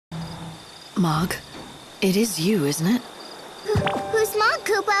Mog, it is you, isn't it? Who's Mog,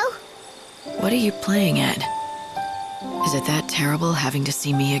 Kupo? What are you playing at? Is it that terrible having to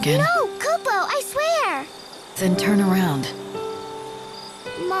see me again? No, Kupo, I swear! Then turn around.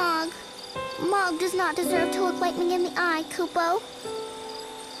 Mog does not deserve to look like me in the eye, Kupo.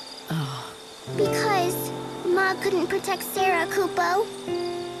 Oh. Because Mog couldn't protect Sarah, Kupo.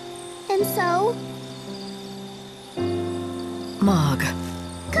 And so... Mog.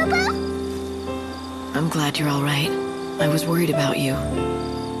 Kupo? I'm glad you're all right. I was worried about you.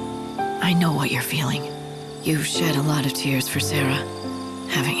 I know what you're feeling. You've shed a lot of tears for Sarah,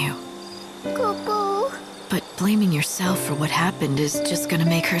 haven't you? Kupo... But blaming yourself for what happened is just gonna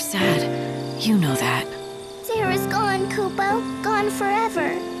make her sad. You know that. Sarah's gone, Kupo. Gone forever.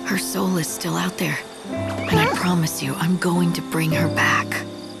 Her soul is still out there. And I promise you, I'm going to bring her back.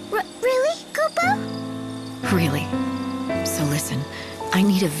 Really, Kupo? Really. So listen, I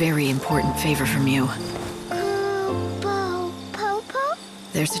need a very important favor from you. Kupo... Popo?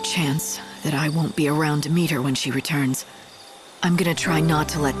 There's a chance that I won't be around to meet her when she returns. I'm gonna try not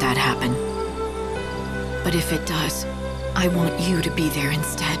to let that happen. But if it does, I want you to be there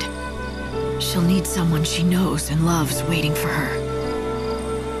instead. She'll need someone she knows and loves waiting for her.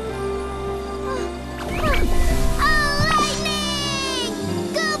 Oh, lightning!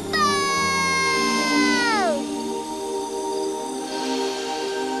 Kupo!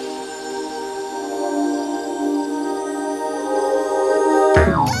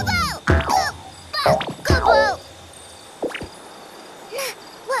 Kupo!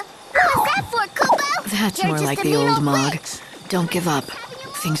 What was that for, Kupo? That's You're more just like a the mean old Mog. witch. Don't give up.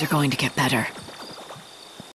 Things are going to get better.